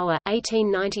Toxochiliidae Bauer,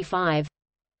 1895.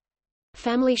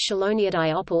 Family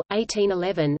Cheloniidae Opal,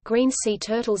 1811. Green sea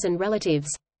turtles and relatives.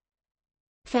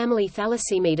 Family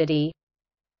Thalassemididae.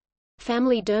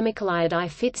 Family Dermicoliidae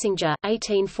Fitzinger,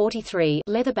 1843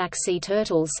 leatherback sea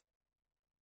turtles.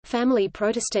 Family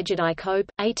Protostegidae Cope,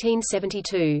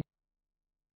 1872.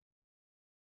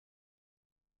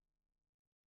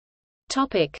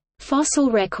 Topic: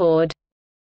 Fossil record.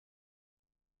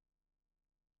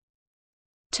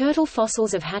 Turtle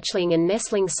fossils of hatchling and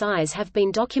nestling size have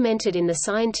been documented in the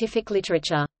scientific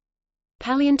literature.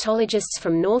 Paleontologists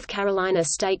from North Carolina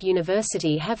State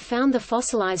University have found the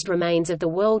fossilized remains of the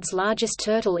world's largest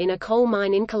turtle in a coal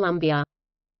mine in Colombia.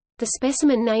 The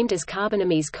specimen, named as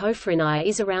Carbonemys cophryni,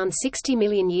 is around 60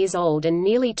 million years old and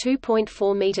nearly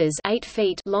 2.4 meters (8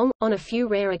 feet) long. On a few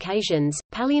rare occasions,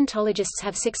 paleontologists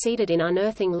have succeeded in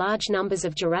unearthing large numbers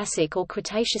of Jurassic or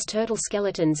Cretaceous turtle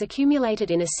skeletons accumulated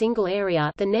in a single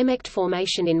area, the Nemegt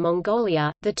Formation in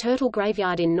Mongolia, the Turtle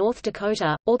Graveyard in North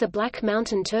Dakota, or the Black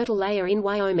Mountain Turtle Layer in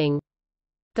Wyoming.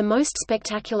 The most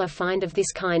spectacular find of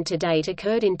this kind to date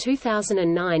occurred in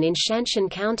 2009 in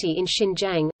Shanshan County in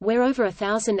Xinjiang, where over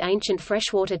 1,000 ancient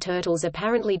freshwater turtles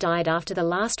apparently died after the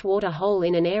last water hole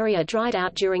in an area dried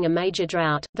out during a major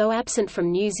drought. Though absent from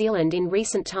New Zealand in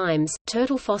recent times,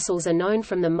 turtle fossils are known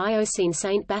from the Miocene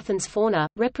St. Bathans fauna,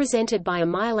 represented by a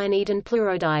myelanid and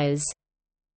pleurodires.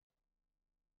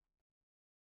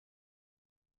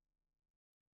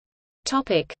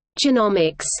 Topic: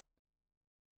 Genomics.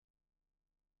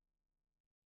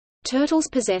 Turtles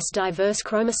possess diverse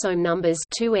chromosome numbers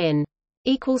 2n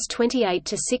equals 28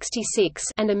 to 66,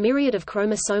 and a myriad of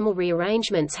chromosomal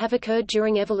rearrangements have occurred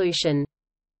during evolution.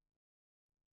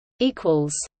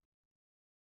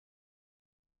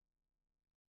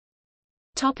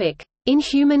 Topic: In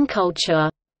human culture.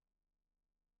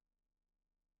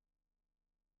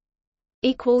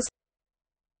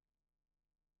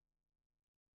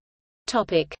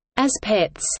 Topic: As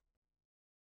pets.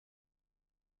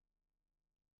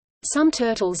 Some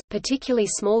turtles, particularly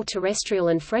small terrestrial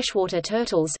and freshwater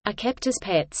turtles, are kept as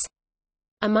pets.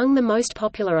 Among the most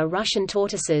popular are Russian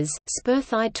tortoises,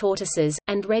 spur-thighed tortoises,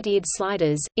 and red-eared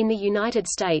sliders. In the United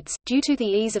States, due to the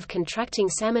ease of contracting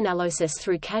salmonellosis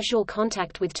through casual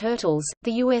contact with turtles,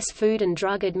 the U.S. Food and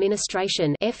Drug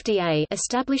Administration (FDA)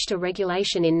 established a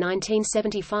regulation in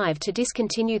 1975 to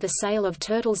discontinue the sale of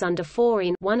turtles under 4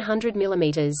 in 100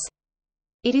 mm.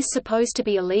 It is supposed to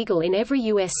be illegal in every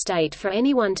U.S. state for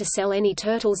anyone to sell any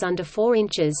turtles under 4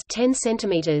 inches (10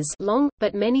 centimeters) long,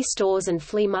 but many stores and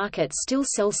flea markets still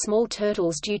sell small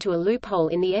turtles due to a loophole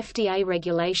in the FDA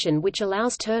regulation which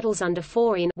allows turtles under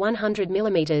 4 in 100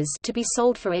 mm to be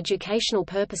sold for educational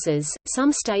purposes.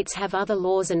 Some states have other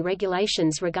laws and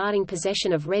regulations regarding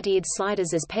possession of red-eared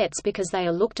sliders as pets because they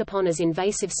are looked upon as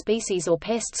invasive species or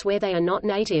pests where they are not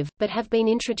native, but have been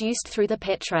introduced through the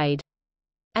pet trade.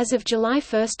 As of July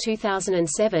 1,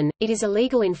 2007, it is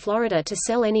illegal in Florida to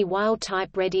sell any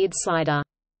wild-type red-eared slider.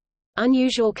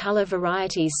 Unusual color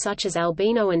varieties such as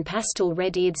albino and pastel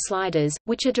red-eared sliders,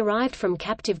 which are derived from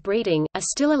captive breeding, are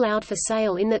still allowed for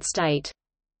sale in that state.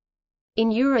 In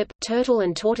Europe, turtle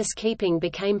and tortoise keeping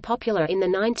became popular in the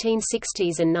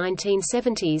 1960s and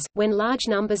 1970s, when large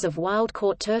numbers of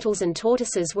wild-caught turtles and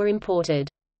tortoises were imported.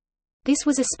 This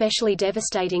was especially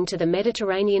devastating to the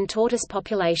Mediterranean tortoise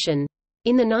population.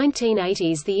 In the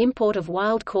 1980s, the import of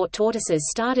wild-caught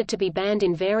tortoises started to be banned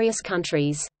in various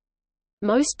countries.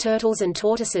 Most turtles and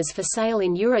tortoises for sale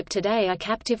in Europe today are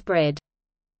captive bred.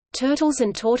 Turtles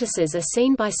and tortoises are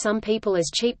seen by some people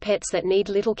as cheap pets that need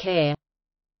little care.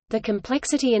 The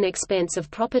complexity and expense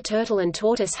of proper turtle and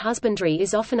tortoise husbandry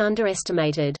is often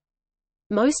underestimated.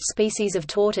 Most species of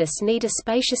tortoise need a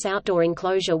spacious outdoor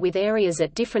enclosure with areas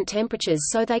at different temperatures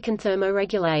so they can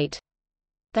thermoregulate.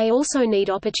 They also need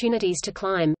opportunities to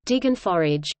climb, dig and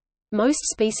forage. Most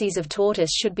species of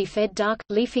tortoise should be fed dark,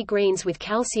 leafy greens with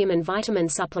calcium and vitamin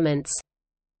supplements.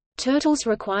 Turtles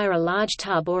require a large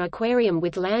tub or aquarium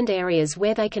with land areas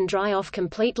where they can dry off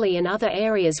completely and other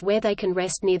areas where they can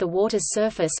rest near the water's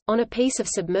surface, on a piece of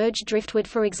submerged driftwood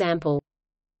for example.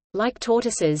 Like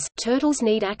tortoises, turtles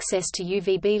need access to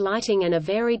UVB lighting and a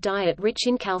varied diet rich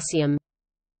in calcium.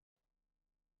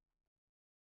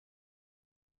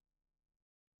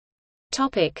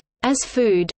 As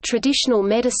food, traditional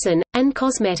medicine, and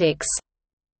cosmetics.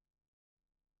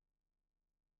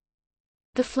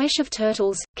 The flesh of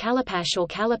turtles, calapash or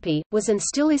callipee, was and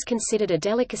still is considered a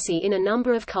delicacy in a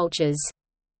number of cultures.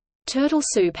 Turtle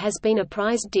soup has been a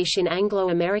prized dish in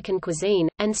Anglo-American cuisine,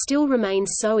 and still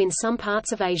remains so in some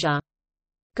parts of Asia.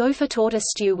 Gopher tortoise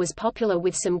stew was popular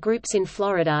with some groups in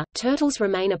Florida. Turtles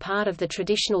remain a part of the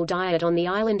traditional diet on the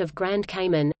island of Grand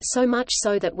Cayman, so much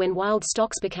so that when wild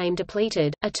stocks became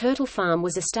depleted, a turtle farm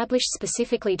was established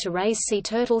specifically to raise sea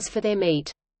turtles for their meat.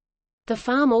 The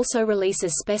farm also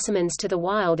releases specimens to the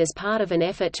wild as part of an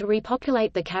effort to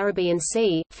repopulate the Caribbean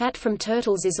Sea. Fat from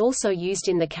turtles is also used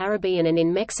in the Caribbean and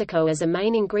in Mexico as a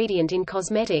main ingredient in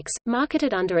cosmetics,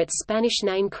 marketed under its Spanish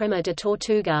name Crema de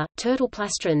Tortuga. Turtle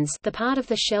plastrons, the part of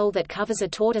the shell that covers a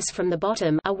tortoise from the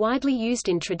bottom, are widely used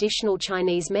in traditional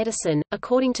Chinese medicine.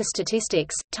 According to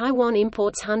statistics, Taiwan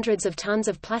imports hundreds of tons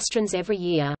of plastrons every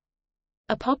year.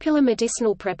 A popular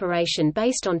medicinal preparation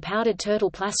based on powdered turtle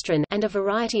plastron and a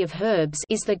variety of herbs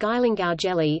is the gailangao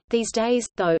jelly. These days,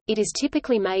 though, it is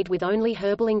typically made with only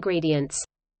herbal ingredients.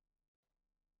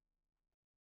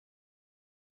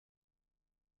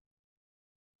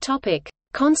 Topic: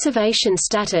 Conservation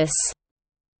status.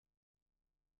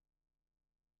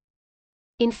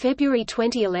 In February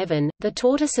 2011, the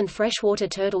Tortoise and Freshwater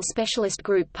Turtle Specialist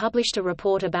Group published a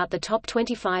report about the top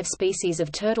 25 species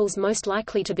of turtles most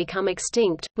likely to become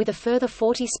extinct, with a further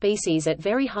 40 species at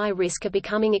very high risk of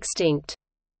becoming extinct.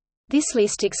 This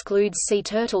list excludes sea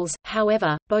turtles,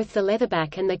 however, both the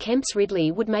leatherback and the Kemp's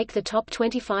Ridley would make the top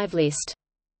 25 list.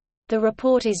 The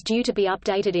report is due to be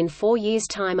updated in 4 years'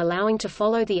 time, allowing to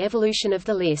follow the evolution of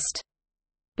the list.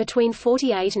 Between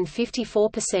 48 and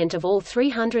 54% of all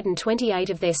 328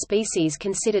 of their species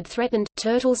considered threatened.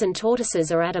 Turtles and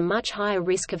tortoises are at a much higher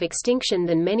risk of extinction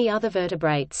than many other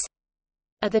vertebrates.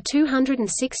 Of the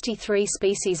 263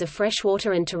 species of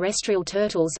freshwater and terrestrial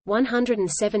turtles,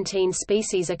 117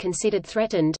 species are considered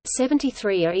threatened,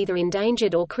 73 are either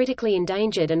endangered or critically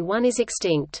endangered, and 1 is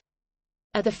extinct.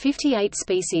 Of the 58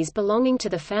 species belonging to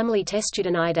the family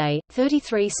Testudinidae,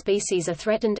 33 species are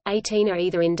threatened, 18 are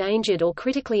either endangered or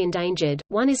critically endangered,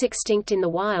 1 is extinct in the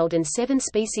wild, and 7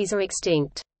 species are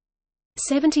extinct.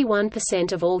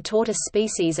 71% of all tortoise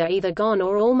species are either gone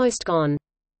or almost gone.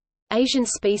 Asian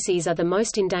species are the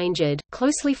most endangered,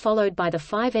 closely followed by the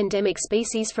 5 endemic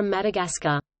species from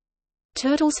Madagascar.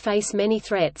 Turtles face many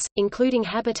threats, including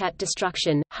habitat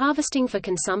destruction, harvesting for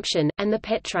consumption, and the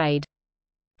pet trade.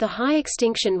 The high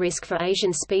extinction risk for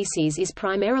Asian species is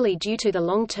primarily due to the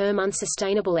long-term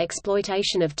unsustainable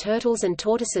exploitation of turtles and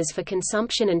tortoises for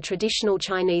consumption and traditional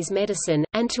Chinese medicine,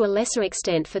 and to a lesser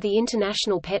extent for the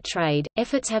international pet trade.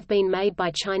 Efforts have been made by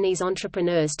Chinese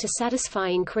entrepreneurs to satisfy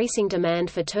increasing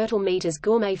demand for turtle meat as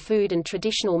gourmet food and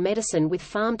traditional medicine with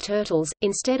farmed turtles,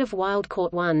 instead of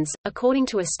wild-caught ones. According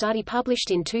to a study published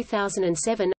in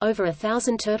 2007, over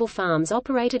 1,000 turtle farms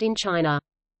operated in China.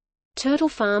 Turtle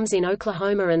farms in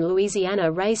Oklahoma and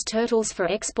Louisiana raise turtles for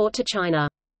export to China.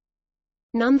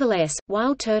 Nonetheless,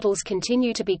 wild turtles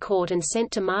continue to be caught and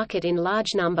sent to market in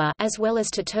large number, as well as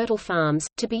to turtle farms,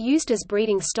 to be used as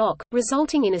breeding stock,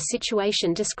 resulting in a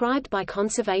situation described by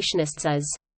conservationists as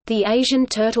the Asian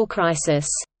turtle crisis.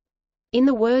 In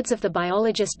the words of the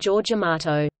biologist George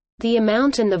Amato, the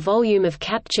amount and the volume of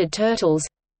captured turtles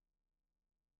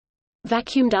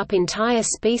vacuumed up entire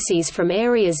species from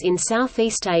areas in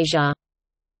Southeast Asia.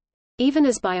 Even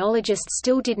as biologists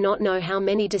still did not know how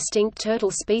many distinct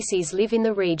turtle species live in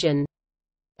the region.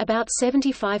 About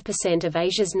 75% of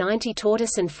Asia's 90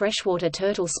 tortoise and freshwater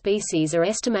turtle species are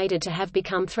estimated to have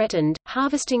become threatened.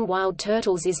 Harvesting wild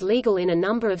turtles is legal in a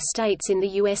number of states in the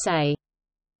USA.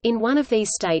 In one of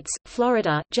these states,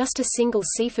 Florida, just a single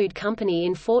seafood company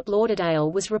in Fort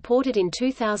Lauderdale was reported in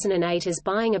 2008 as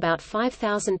buying about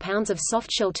 5,000 pounds of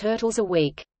softshell turtles a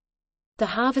week. The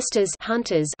harvesters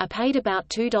hunters are paid about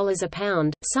 $2 a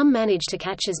pound. Some manage to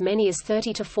catch as many as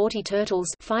 30 to 40 turtles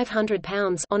 500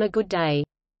 pounds on a good day.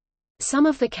 Some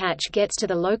of the catch gets to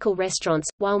the local restaurants,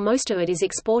 while most of it is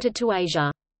exported to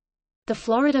Asia. The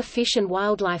Florida Fish and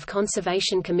Wildlife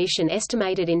Conservation Commission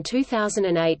estimated in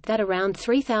 2008 that around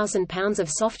 3,000 pounds of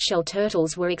softshell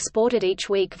turtles were exported each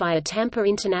week via Tampa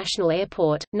International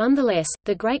Airport. Nonetheless,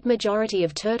 the great majority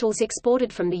of turtles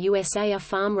exported from the USA are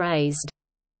farm-raised.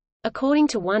 According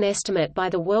to one estimate by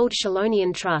the World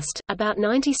Chelonian Trust, about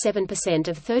 97%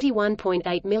 of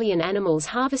 31.8 million animals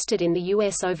harvested in the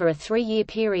U.S. over a 3-year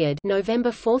period,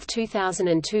 November 4,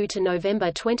 2002 to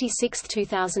November 26,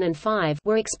 2005,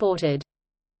 were exported.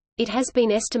 It has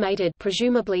been estimated,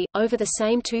 presumably, over the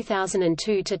same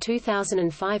 2002 to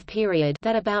 2005 period,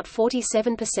 that about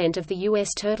 47% of the U.S.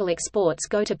 turtle exports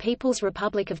go to People's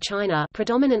Republic of China,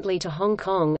 predominantly to Hong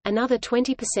Kong, another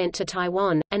 20% to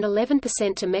Taiwan, and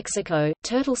 11% to Mexico.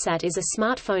 TurtleSat is a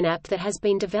smartphone app that has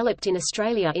been developed in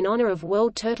Australia in honor of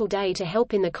World Turtle Day to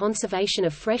help in the conservation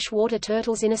of freshwater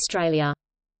turtles in Australia.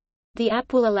 The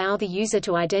app will allow the user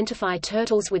to identify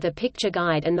turtles with a picture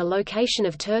guide and the location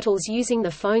of turtles using the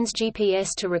phone's GPS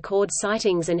to record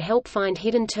sightings and help find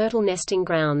hidden turtle nesting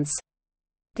grounds.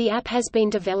 The app has been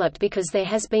developed because there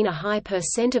has been a high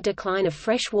 % of decline of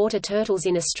freshwater turtles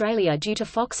in Australia due to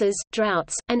foxes,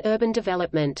 droughts, and urban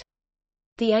development.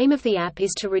 The aim of the app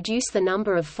is to reduce the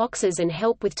number of foxes and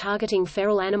help with targeting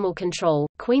feral animal control.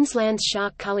 Queensland's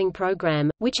shark culling program,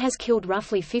 which has killed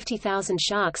roughly 50,000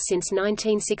 sharks since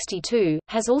 1962,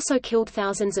 has also killed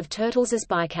thousands of turtles as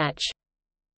bycatch.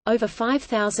 Over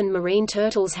 5,000 marine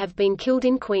turtles have been killed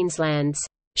in Queensland's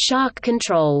shark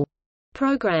control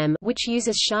program, which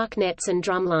uses shark nets and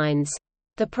drumlines.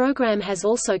 The program has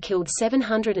also killed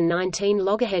 719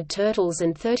 loggerhead turtles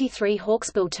and 33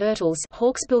 hawksbill turtles.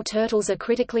 Hawksbill turtles are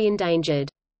critically endangered.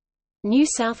 New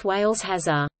South Wales has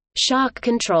a shark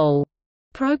control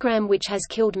program which has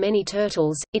killed many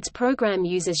turtles. Its program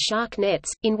uses shark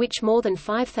nets, in which more than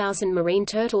 5,000 marine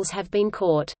turtles have been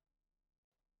caught.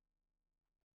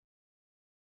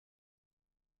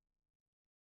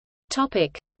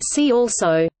 Topic. See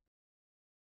also: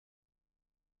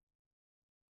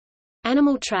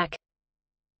 Animal track,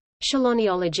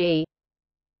 Cheloneology,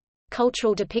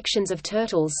 Cultural depictions of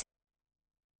turtles,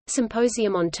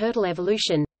 Symposium on turtle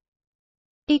evolution.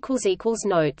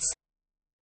 Notes